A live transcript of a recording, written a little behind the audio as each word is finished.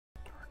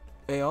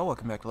Hey all,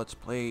 welcome back to Let's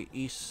Play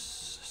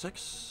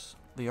E6,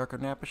 the Ark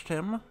of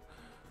Napishtim.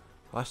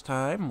 Last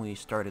time we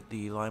started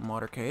the Lime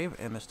Water Cave,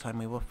 and this time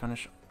we will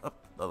finish up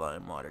the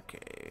Lime Water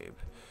Cave.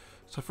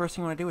 So first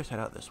thing I want to do is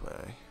head out this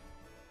way.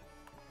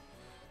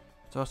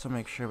 Let's also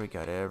make sure we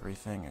got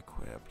everything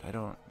equipped. I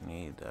don't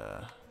need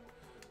the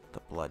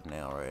blood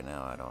nail right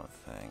now, I don't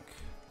think.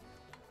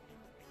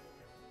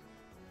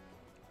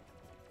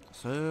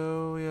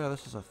 So yeah,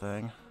 this is a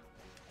thing.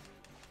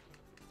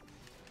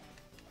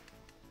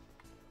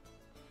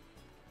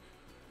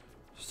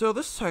 So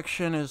this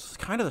section is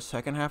kind of the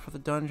second half of the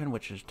dungeon,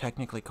 which is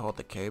technically called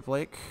the Cave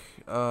Lake.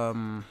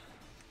 But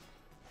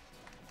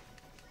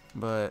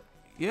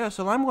yeah,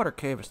 so Limewater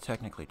Cave is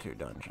technically 2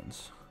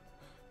 dungeons.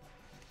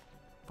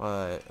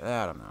 But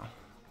I don't know.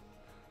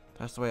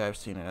 That's the way I've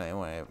seen it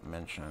anyway,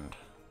 mentioned.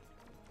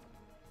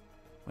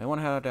 We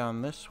want to head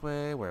down this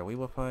way, where we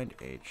will find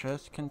a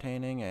chest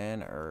containing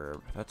an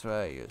herb. That's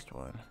why I used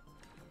one.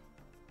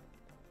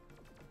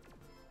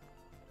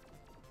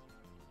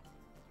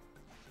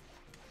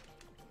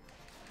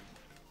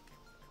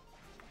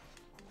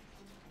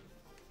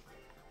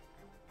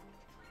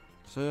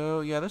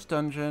 So, yeah, this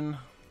dungeon,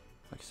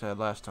 like I said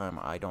last time,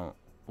 I don't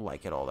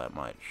like it all that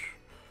much.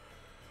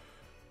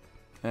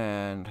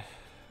 And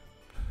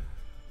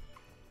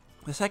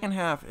the second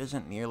half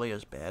isn't nearly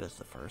as bad as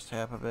the first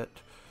half of it.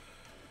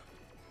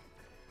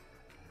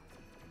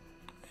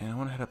 And I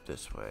want to head up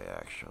this way,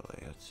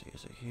 actually. Let's see,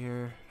 is it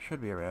here? Should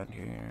be around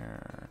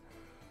here.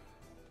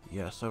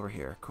 Yes, over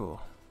here.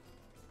 Cool.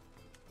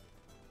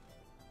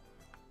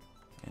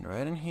 And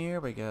right in here,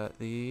 we got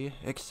the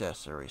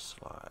accessory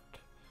slot.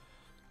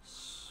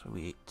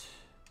 Sweet.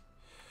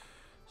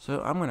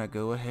 So I'm gonna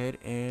go ahead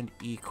and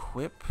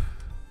equip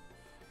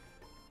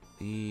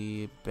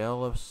the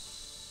Bell of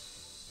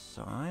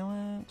Silence.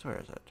 Where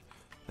is it?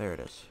 There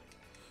it is.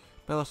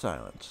 Bell of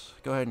Silence.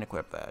 Go ahead and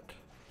equip that.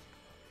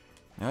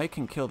 Now you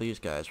can kill these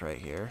guys right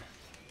here.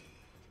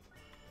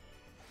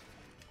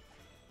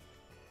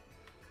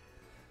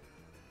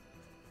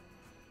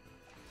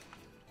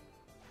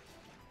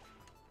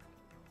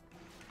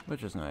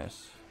 Which is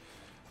nice.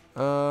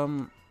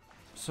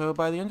 So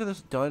by the end of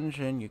this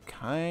dungeon, you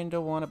kind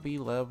of want to be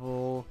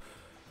level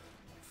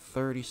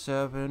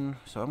 37.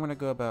 So I'm going to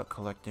go about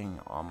collecting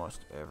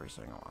almost every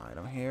single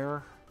item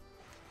here.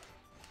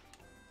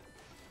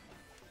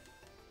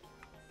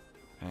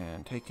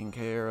 And taking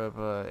care of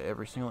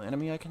every single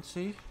enemy I can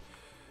see.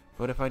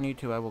 But if I need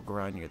to, I will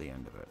grind near the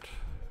end of it.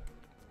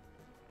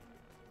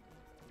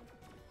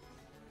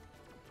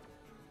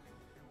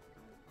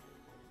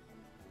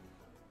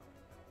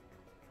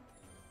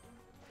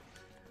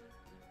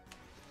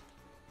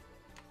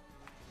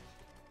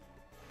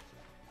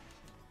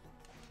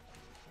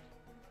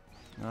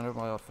 Not a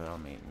wild fowl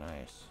meat,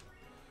 nice.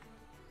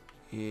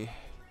 Yeah.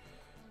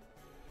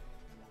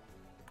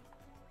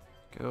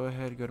 Go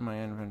ahead, go to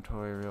my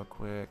inventory real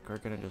quick. We're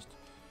gonna just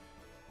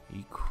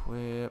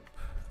equip.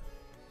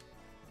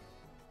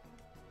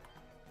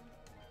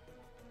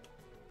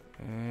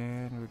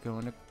 And we're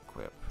going to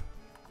equip.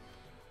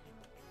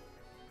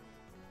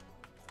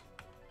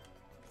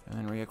 And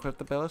then re-equip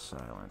the Bell of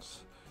Silence.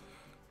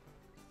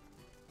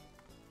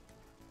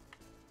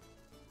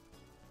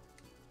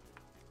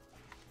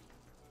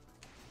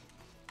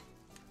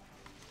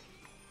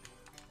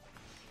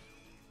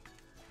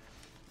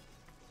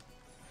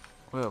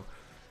 Whoa,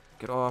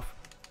 get off.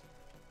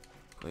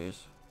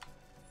 Please.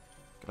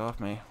 Get off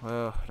me.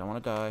 Whoa, I don't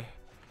want to die.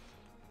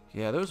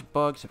 Yeah, those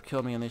bugs have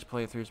killed me in these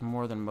playthroughs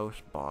more than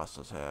most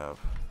bosses have.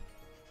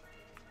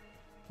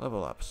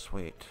 Level up,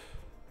 sweet.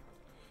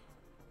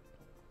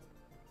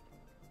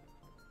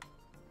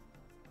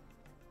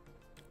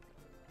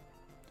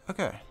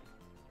 Okay.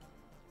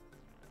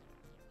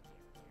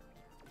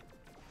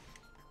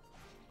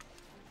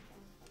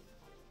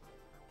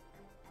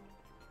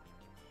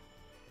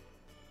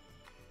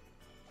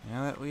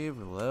 Now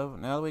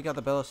that we got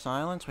the Bell of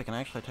Silence, we can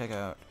actually take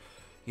out...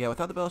 Yeah,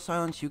 without the Bell of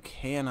Silence, you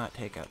cannot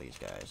take out these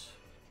guys.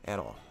 At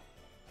all.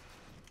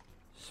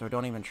 So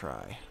don't even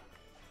try.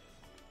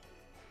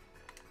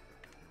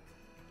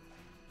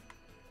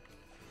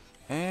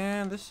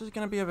 And this is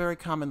going to be a very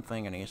common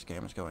thing in Ace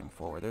games going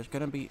forward. There's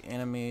going to be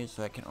enemies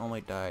that can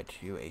only die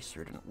to a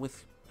certain...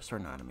 with a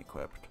certain item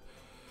equipped.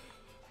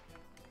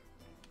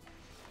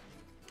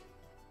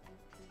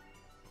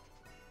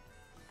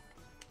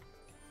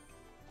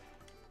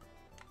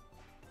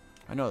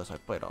 I know this,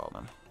 I've played all of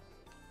them.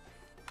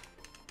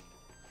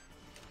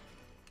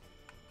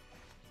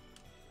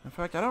 In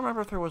fact, I don't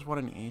remember if there was one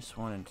in East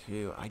 1 and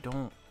 2. I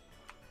don't...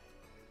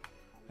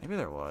 Maybe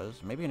there was.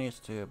 Maybe in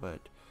East 2,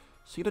 but...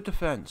 Seat of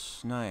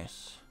Defense.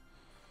 Nice.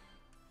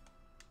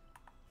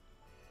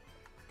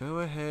 Go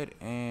ahead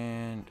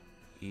and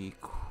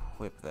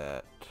equip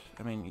that.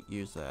 I mean,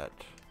 use that.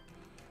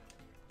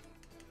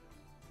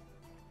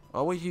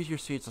 Always use your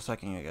seats the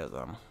second you get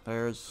them.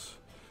 There's...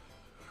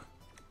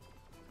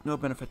 no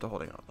benefit to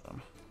holding on to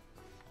them.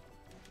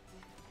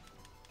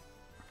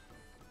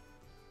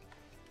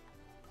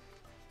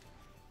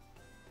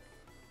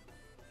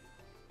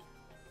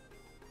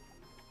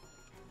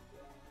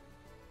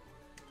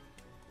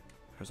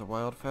 There's a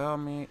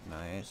wildfowl meat.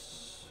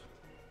 Nice.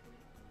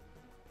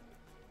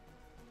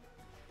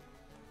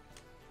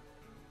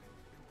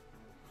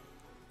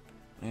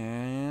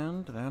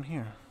 And down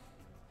here.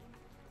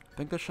 I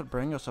think this should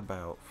bring us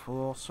about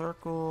full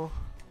circle.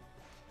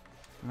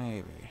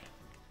 Maybe.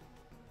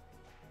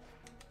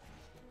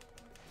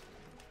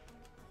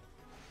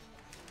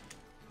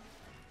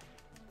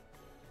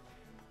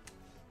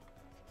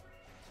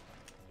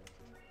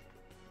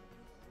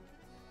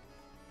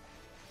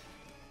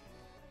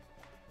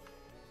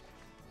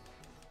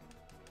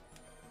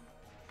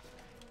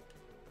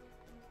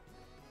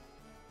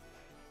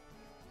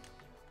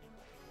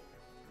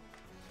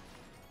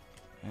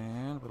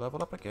 And we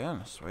leveled up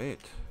again. Sweet.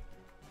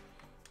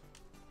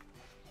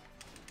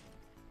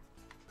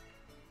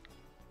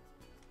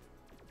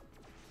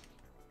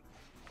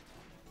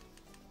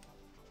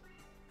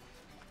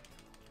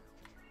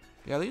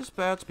 Yeah, these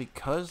bats,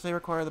 because they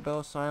require the Bell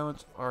of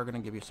Silence, are going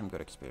to give you some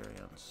good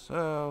experience.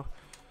 So,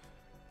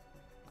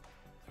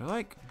 they're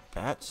like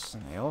bat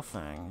snail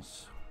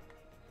things,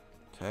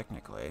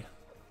 technically.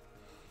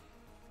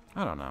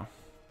 I don't know.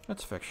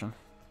 It's fiction.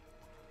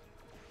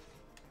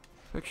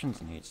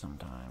 Fiction's neat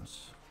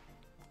sometimes.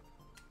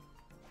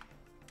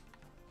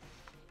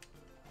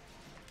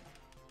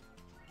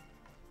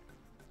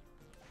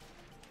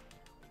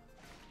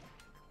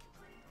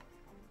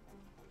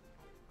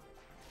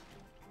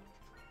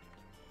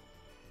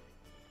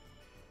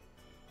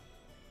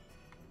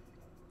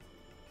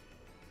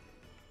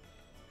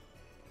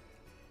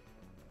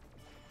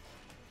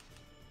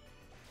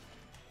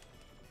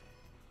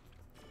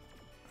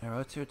 Alright,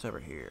 let's see what's over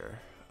here.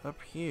 Up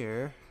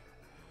here.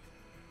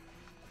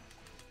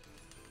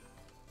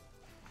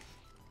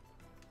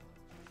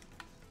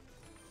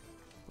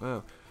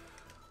 Whoa.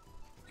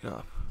 Get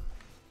off.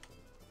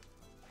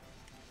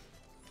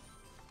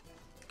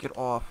 Get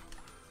off.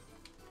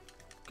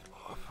 Get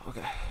off.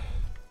 Okay.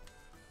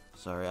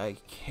 Sorry, I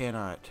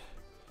cannot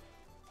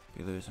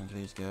be losing to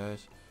these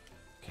guys.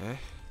 Okay.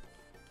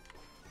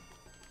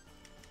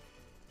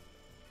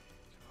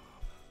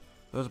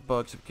 Those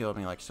bugs have killed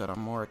me, like I said, on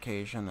more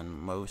occasion than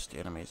most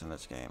enemies in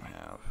this game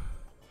have.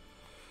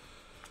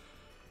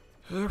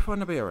 They're fun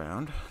to be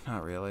around.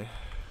 Not really.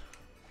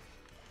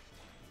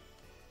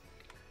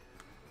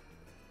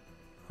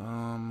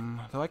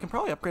 Though I can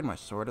probably upgrade my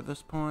sword at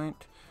this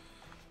point.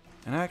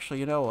 And actually,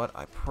 you know what?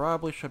 I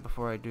probably should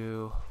before I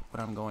do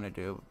what I'm going to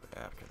do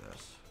after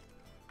this.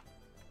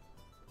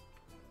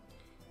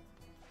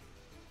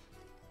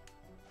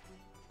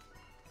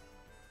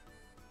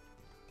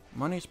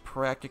 Money's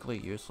practically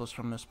useless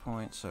from this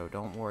point, so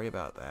don't worry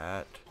about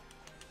that.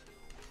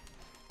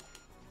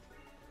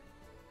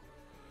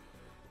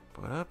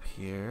 But up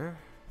here...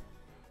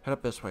 Head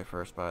up this way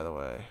first, by the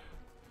way.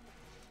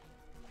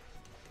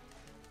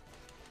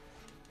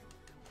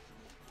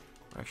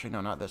 Actually,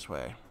 no, not this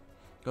way.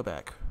 Go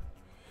back.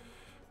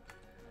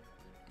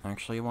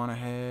 Actually, you want to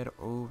head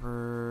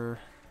over...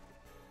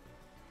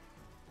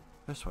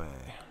 this way.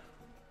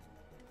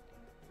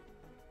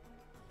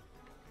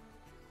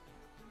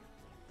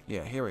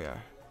 Yeah, here we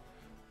are.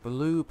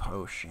 Blue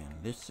potion.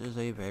 This is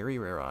a very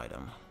rare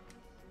item.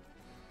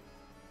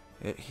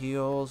 It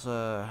heals,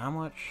 how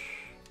much?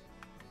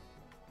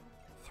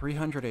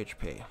 300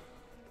 HP.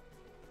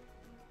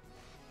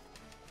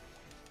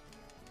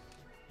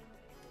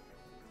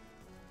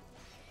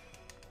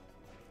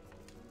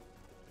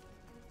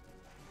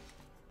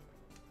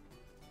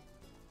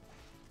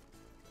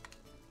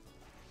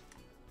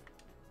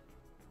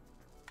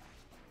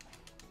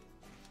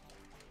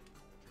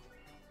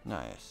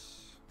 Nice.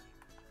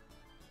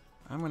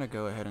 I'm gonna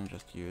go ahead and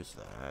just use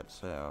that,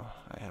 so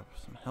I have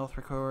some health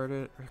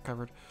recovered.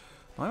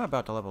 Well, I'm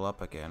about to level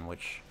up again,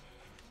 which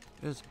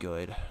is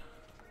good.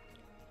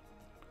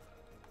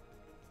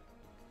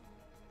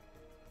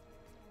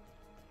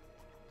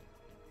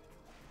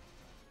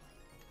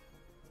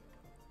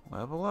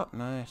 Level up,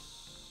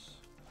 nice.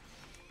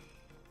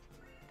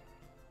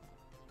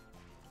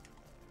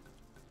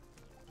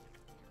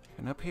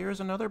 And up here is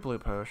another blue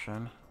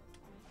potion.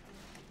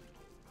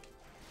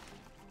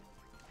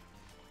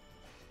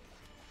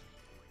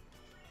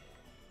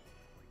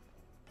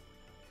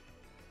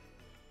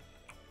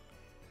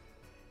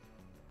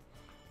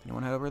 You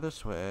want to head over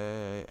this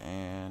way,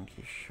 and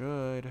you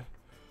should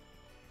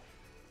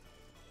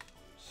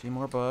see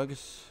more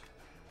bugs.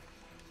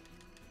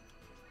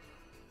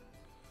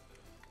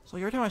 So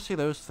every time I see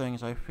those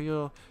things, I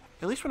feel,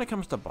 at least when it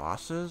comes to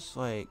bosses,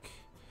 like,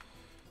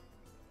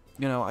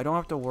 you know, I don't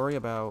have to worry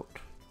about,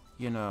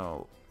 you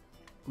know,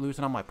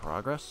 losing all my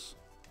progress.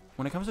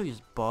 When it comes to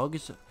these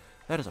bugs,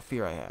 that is a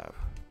fear I have.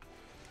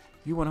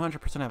 You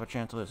 100% have a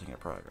chance of losing your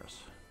progress.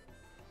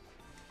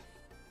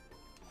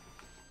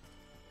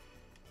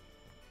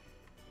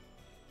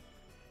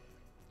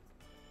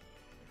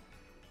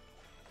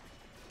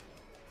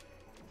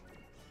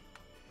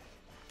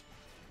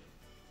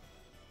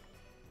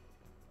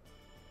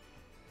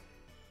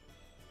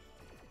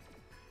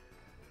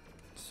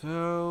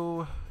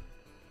 So,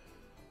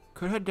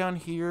 could head down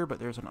here, but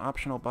there's an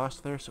optional boss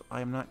there, so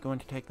I'm not going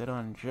to take that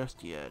on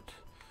just yet.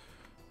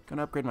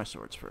 Gonna upgrade my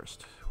swords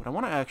first. What I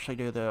want to actually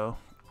do, though,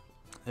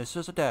 this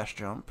is a dash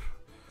jump.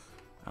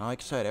 And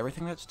like I said,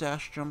 everything that's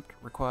dash jump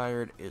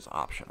required is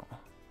optional.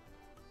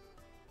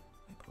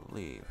 I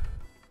believe.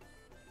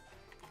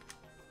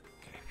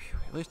 Okay, phew.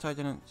 At least I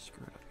didn't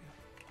screw it up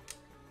yet.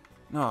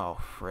 No,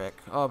 frick.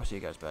 Oh, I'll see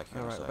you guys back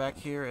here. Alright, back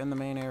here in the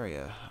main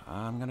area.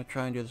 I'm gonna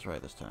try and do this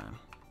right this time.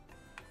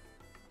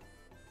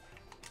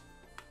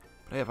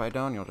 But hey, if I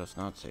don't, you'll just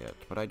not see it.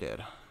 But I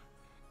did.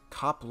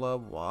 Copla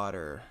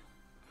water.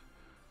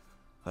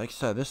 Like I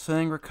said, this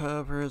thing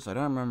recovers, I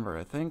don't remember,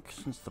 I think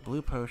since the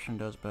blue potion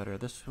does better,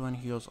 this one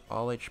heals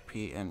all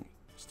HP and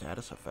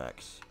status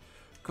effects.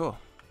 Cool.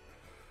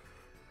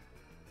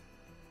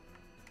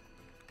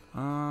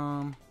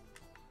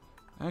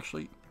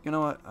 Actually, you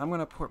know what, I'm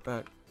gonna teleport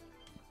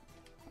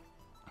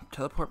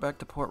back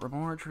to Port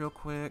Remorge real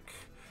quick,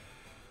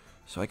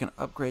 so I can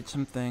upgrade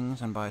some things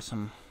and buy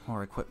some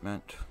more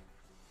equipment.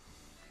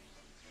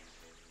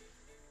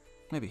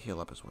 Maybe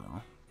heal up as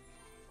well.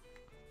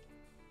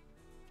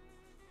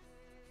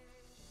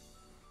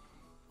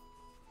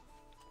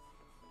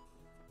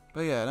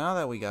 But yeah, now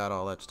that we got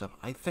all that stuff,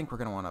 I think we're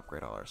going to want to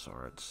upgrade all our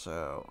swords,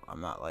 so I'm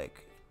not,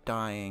 like,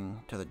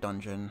 dying to the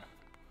dungeon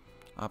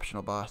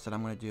optional boss that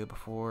I'm going to do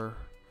before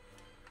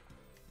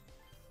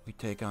we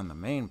take on the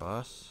main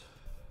boss.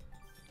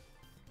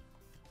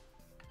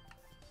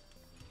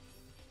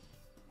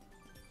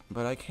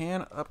 But I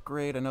can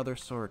upgrade another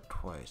sword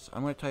twice.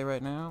 I'm going to tell you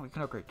right now, we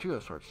can upgrade 2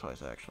 of swords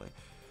twice, actually.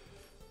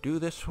 Do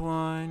this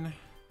one,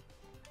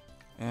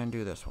 and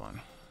do this one.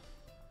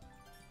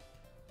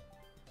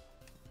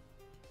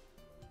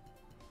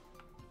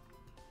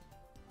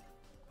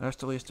 That's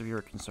the least of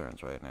your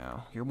concerns right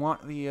now. You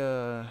want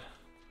the,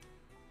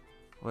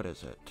 what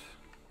is it?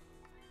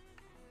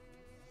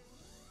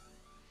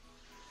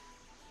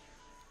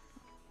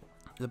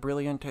 The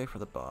Brilliante for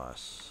the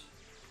boss.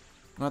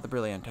 Not the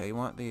Brilliante, you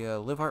want the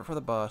Live Heart for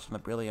the boss and the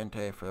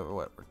Brilliante for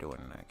what we're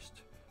doing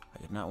next. I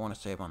did not want to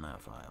save on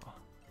that file.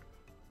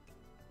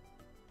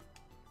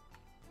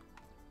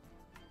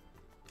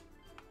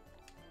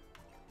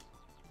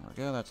 There we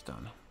go, that's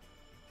done.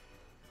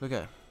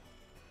 Okay.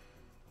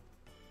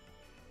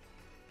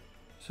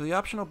 So the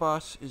optional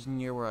boss is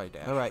near where I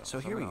dashed. Alright, so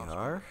here we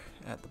are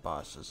at the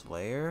boss's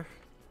lair.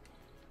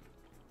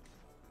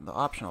 The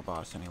optional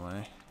boss,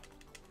 anyway.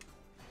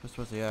 If this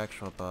was the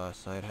actual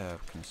boss, I'd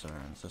have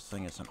concerns. This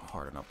thing isn't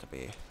hard enough to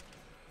be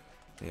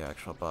the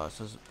actual boss.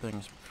 This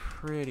thing's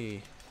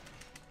pretty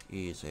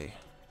easy.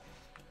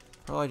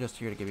 Probably just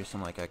here to give you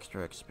some, like,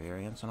 extra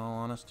experience, in all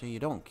honesty. You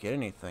don't get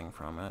anything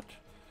from it.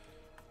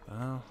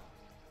 Well,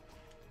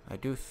 I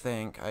do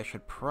think I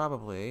should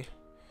probably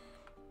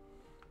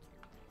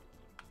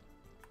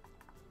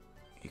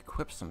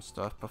equip some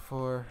stuff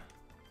before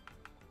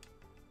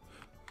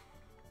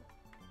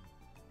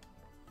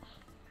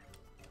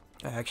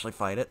I actually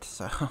fight it,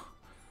 so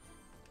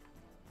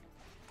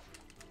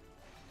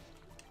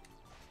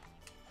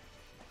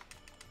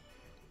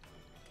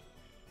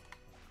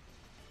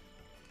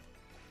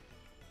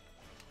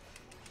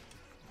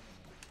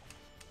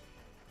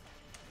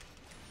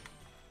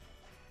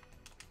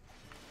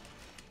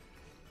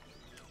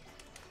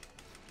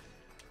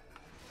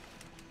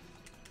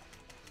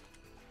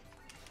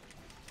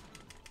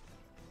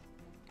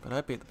but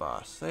I beat the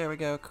boss. There we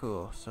go,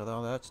 cool. So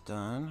all that's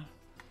done.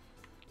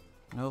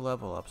 No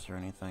level ups or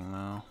anything,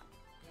 though.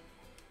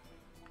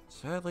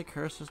 Sadly,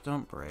 curses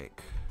don't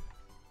break.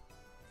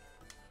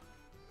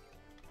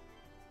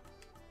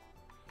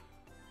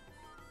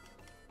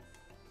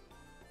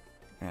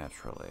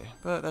 Naturally,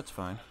 but that's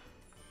fine.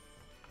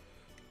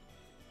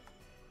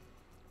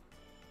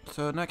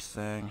 So next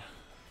thing,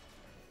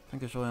 I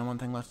think there's only one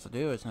thing left to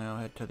do is now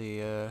head to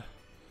the,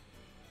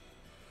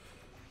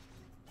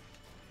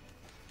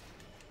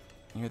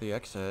 near the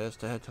exit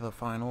to head to the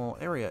final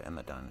area in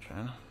the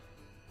dungeon.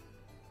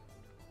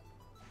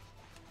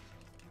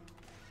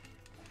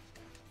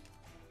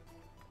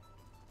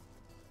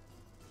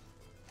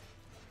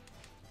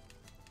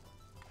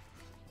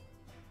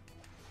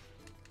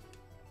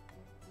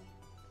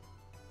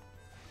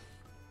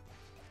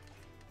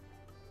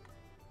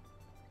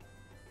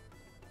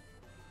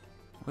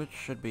 Which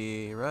should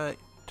be right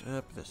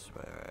up this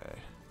way.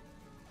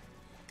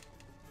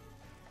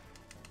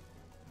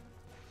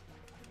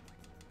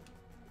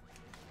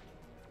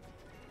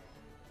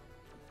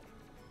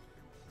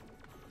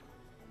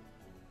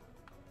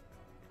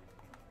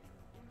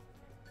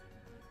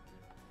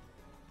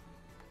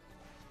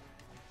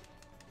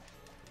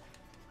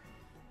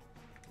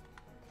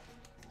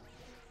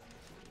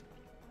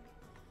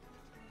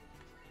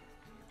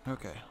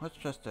 Okay, let's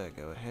just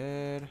go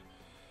ahead.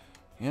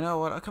 You know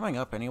what? Coming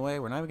up anyway,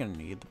 we're not even going to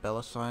need the Bell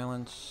of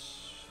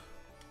Silence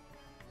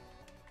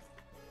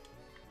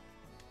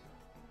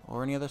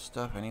or any of this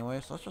stuff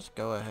anyway, so let's just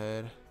go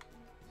ahead.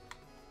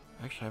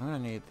 Actually, I'm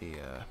going to need the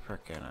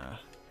frickin'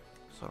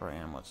 silver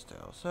amulet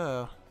still,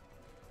 so.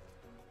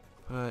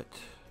 But,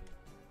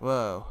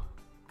 whoa.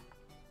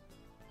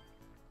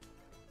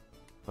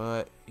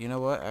 But, you know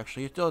what?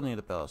 Actually, you still need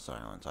the Bell of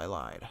Silence. I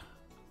lied.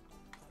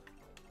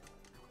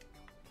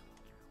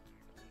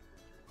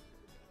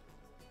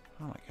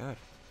 Oh my god.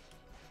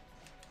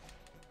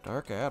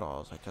 Dark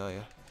add-alls, I tell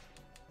you.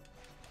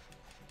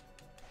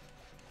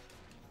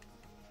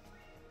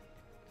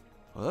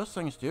 Well, those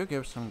things do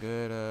give some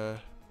good,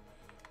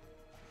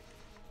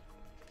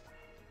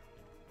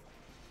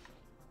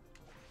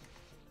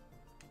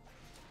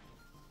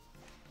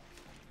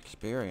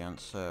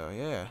 experience, so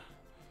yeah.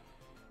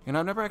 You know,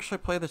 I've never actually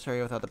played this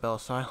area without the Bell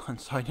of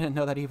Silence, so I didn't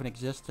know that even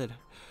existed.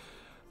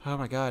 Oh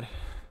my god.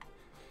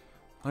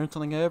 Learn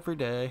something every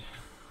day.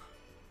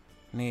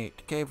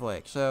 Neat. Cave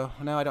Lake. So,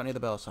 now I don't need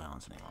the Bell of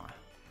Silence anymore.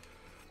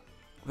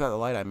 Without the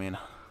light, I mean.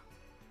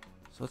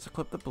 So let's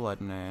equip the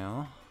blood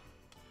now.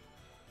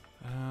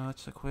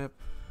 Let's equip,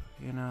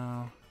 you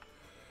know...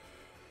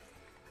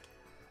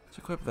 Let's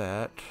equip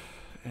that.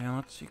 And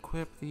let's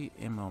equip the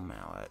Immo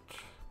Mallet.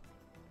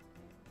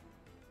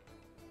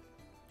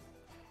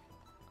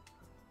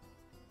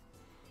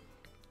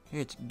 Hey,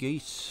 it's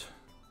geese.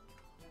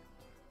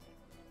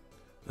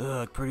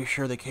 Ugh, pretty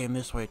sure they came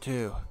this way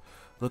too.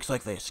 Looks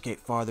like they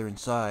escaped farther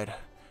inside.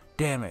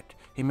 Damn it.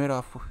 He made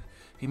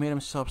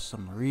himself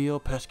some real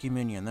pesky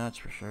minion, that's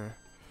for sure.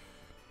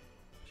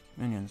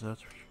 Pesky minions,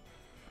 that's for sure.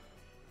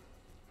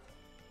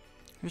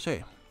 Who's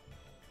he?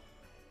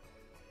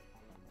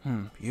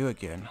 You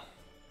again.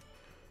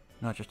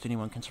 Not just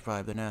anyone can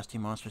survive the nasty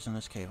monsters in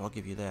this cave, I'll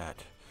give you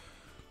that.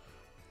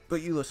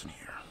 But you listen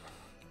here.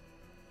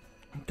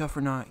 Tough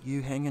or not,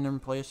 you hanging in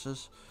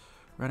places,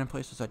 around in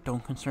places that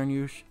don't concern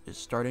you is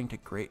starting to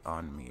grate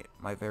on me,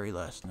 my very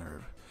last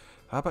nerve.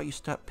 How about you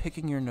stop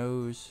poking your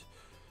nose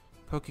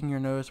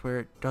where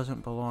it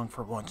doesn't belong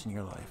for once in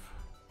your life?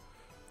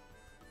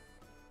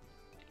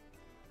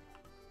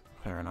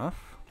 Fair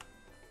enough.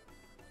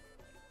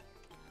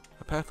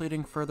 A path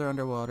leading further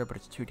underwater, but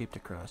it's too deep to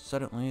cross.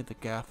 Suddenly, the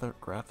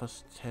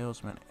Grathos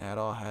talisman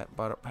Adol had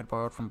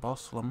borrowed from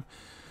Balsalam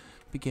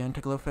began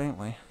to glow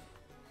faintly.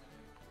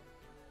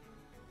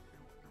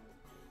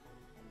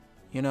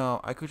 You know,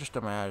 I could just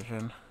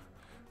imagine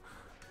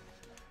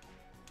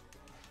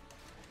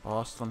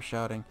Balsalam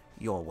shouting,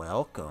 "You're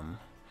welcome,"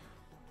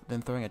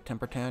 then throwing a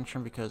temper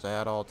tantrum because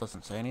Adol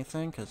doesn't say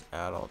anything, because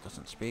Adol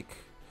doesn't speak.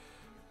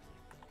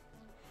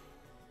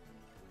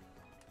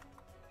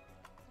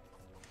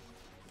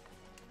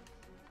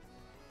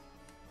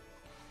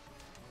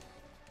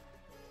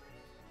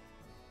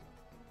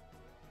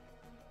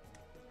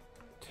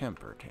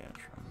 Temper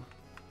tantrum.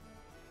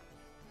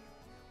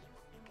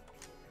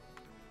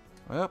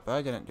 Well,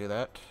 I didn't do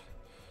that.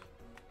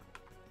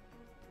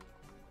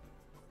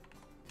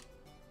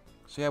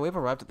 So yeah, we've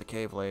arrived at the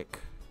cave lake.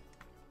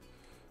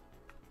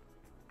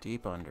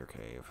 Deep under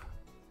cave.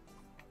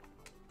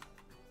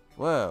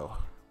 Whoa.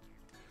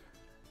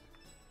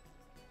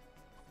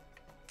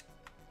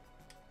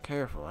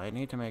 Careful, I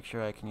need to make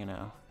sure I can, you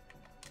know.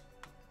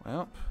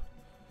 Well.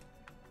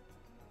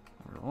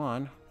 Number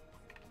one.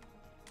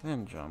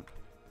 Then jump.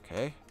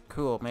 Okay,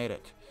 cool, made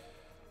it.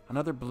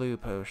 Another blue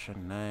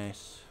potion,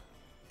 nice.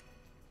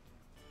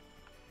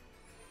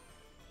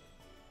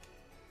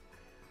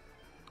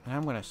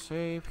 I'm gonna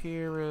save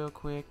here real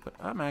quick, but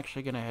I'm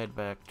actually gonna head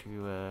back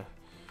to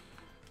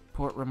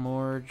Port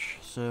Remorge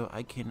so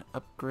I can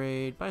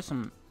upgrade, buy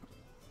some,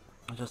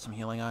 just some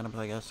healing items,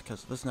 I guess,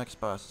 because this next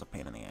boss is a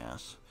pain in the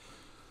ass.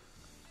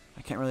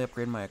 I can't really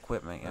upgrade my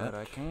equipment yet. But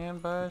I can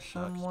buy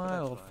some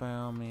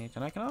wildfowl meat,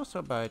 and I can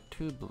also buy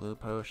 2 blue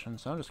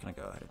potions, so I'm just gonna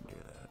go ahead and do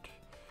that.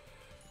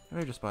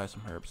 Maybe just buy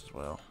some herbs as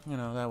well. You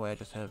know, that way I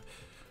just have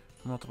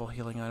multiple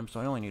healing items, so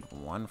I only need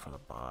 1 for the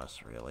boss,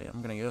 really.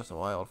 I'm gonna use the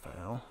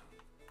wildfowl.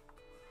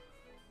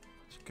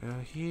 Let's go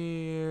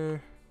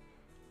here.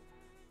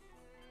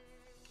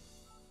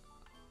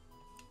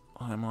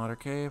 Lime Water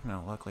Cave.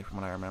 No, luckily from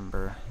what I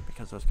remember,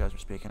 because those guys are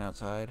speaking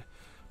outside.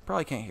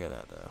 Probably can't hear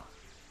that, though.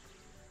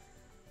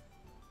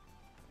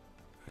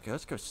 Okay,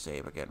 let's go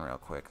save again real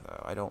quick,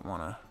 though. I don't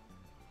want to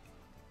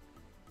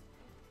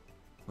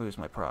lose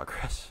my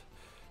progress.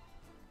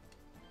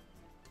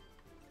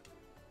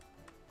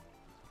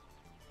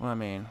 Well, I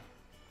mean,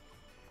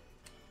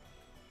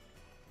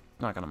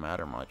 not gonna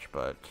matter much,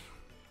 but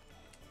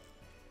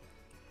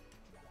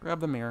grab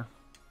the mirror.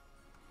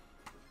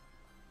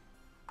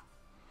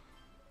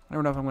 I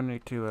don't know if I'm gonna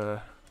need to,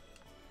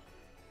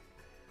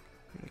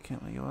 I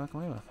can't let you walk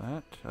away with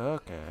that.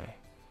 Okay.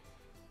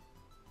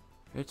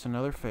 It's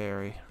another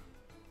fairy.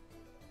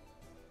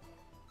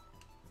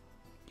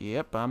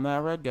 Yep, I'm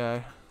that red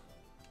guy.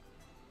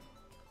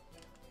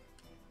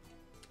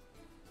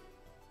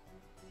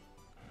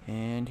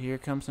 And here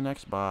comes the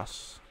next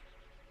boss.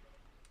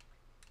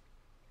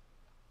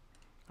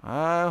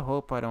 I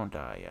hope I don't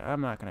die. Yeah,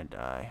 I'm not gonna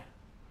die.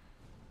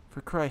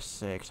 For Christ's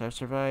sakes, I've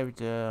survived,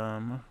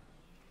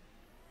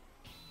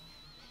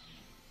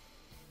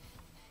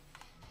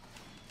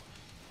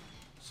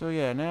 So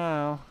yeah,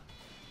 now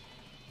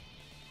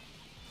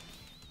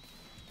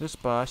this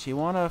boss, you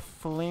want to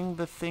fling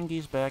the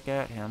thingies back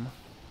at him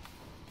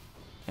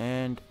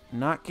and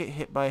not get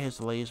hit by his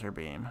laser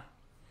beam.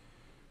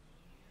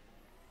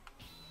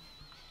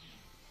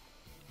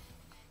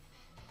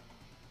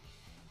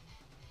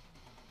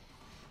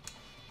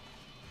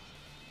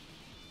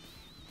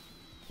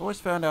 Always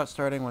found out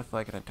starting with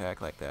like an attack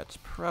like that's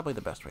probably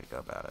the best way to go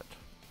about it.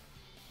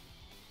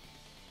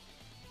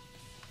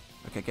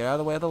 Okay, get out of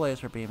the way of the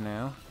laser beam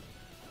now.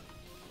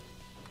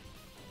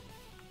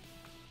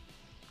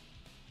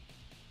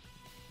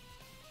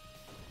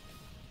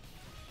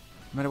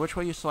 No matter which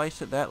way you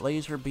slice it, that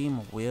laser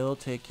beam will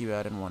take you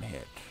out in one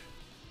hit.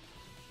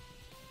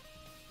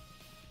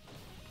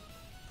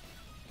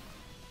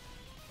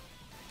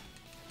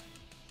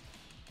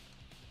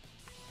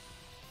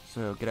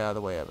 So get out of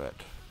the way of it.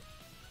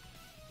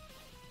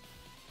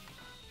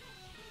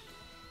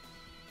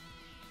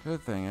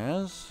 Good thing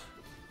is,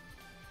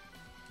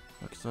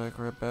 looks like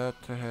we're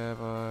about to have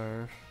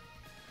our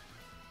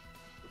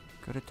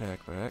good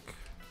attack back.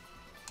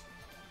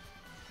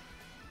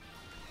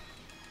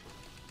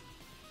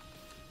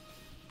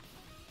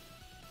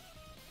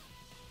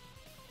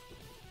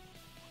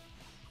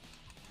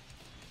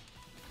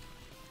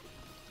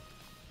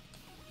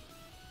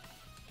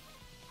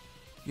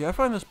 Yeah, I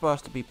find this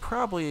boss to be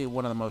probably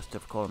one of the most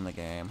difficult in the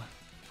game.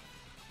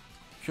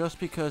 Just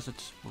because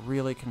it's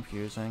really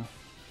confusing.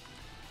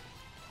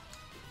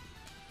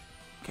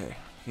 Okay,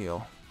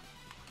 heal.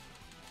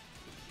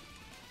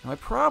 Now, I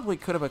probably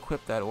could have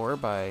equipped that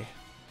orb I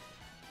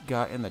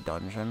got in the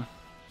dungeon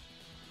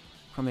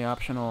from the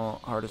optional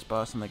hardest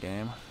boss in the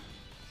game.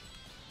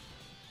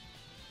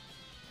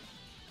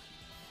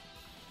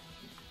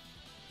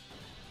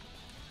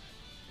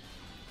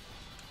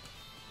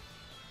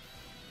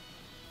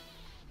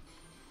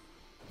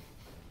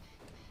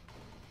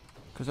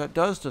 Because that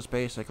does just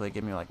basically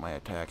give me like my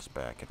attacks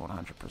back at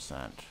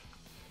 100%.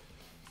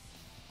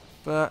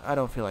 But I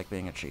don't feel like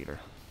being a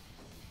cheater.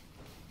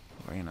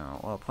 Or, you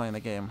know, well, playing the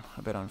game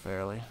a bit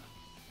unfairly.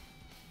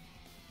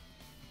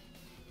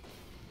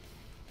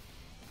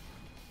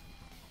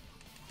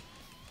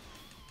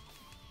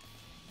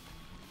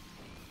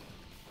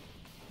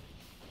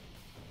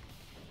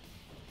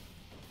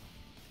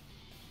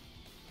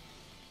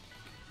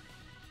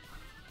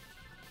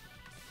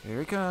 Here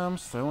he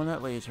comes, throwing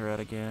that laser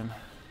out again.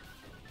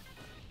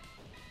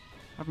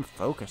 I'm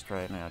focused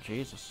right now,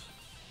 Jesus.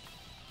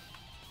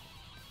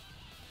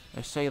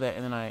 I say that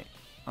and then I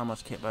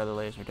almost get by the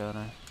laser, don't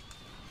I?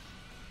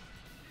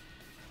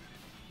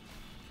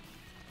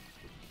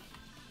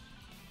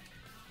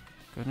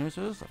 Good news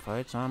is the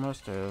fight's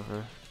almost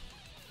over.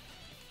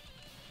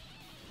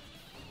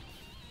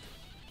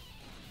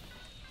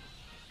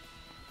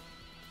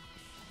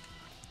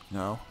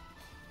 No.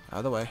 Out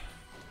of the way.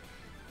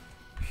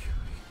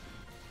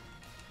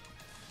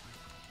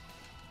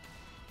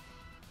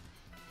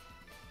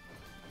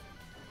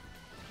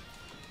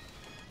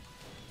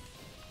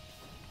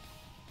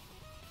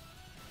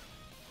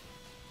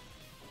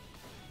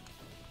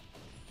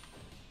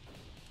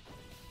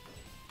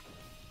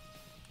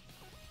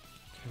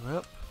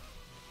 Well,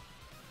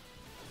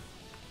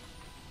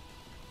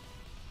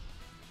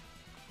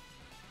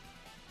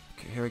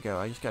 okay, here we go.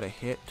 I just gotta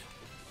hit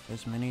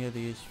as many of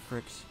these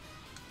fricks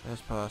as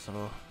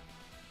possible.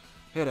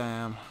 Hit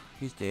him.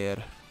 He's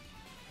dead.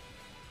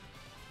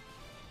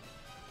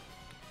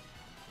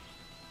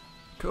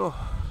 Cool.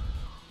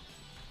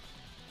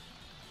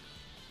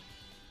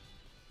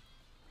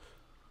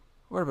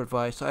 Word of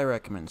advice, I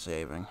recommend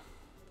saving.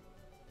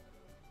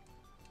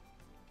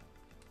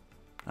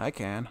 I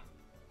can.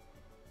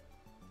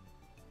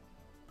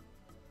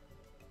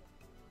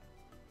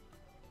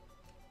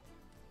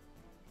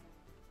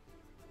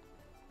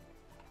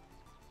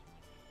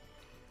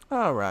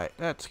 Alright,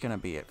 that's gonna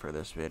be it for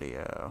this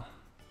video.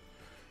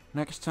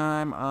 Next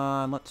time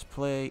on Let's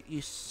Play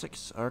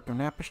E6 Ark of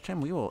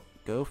Napishtim, we will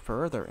go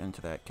further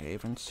into that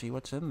cave and see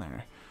what's in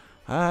there.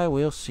 I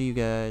will see you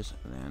guys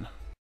then.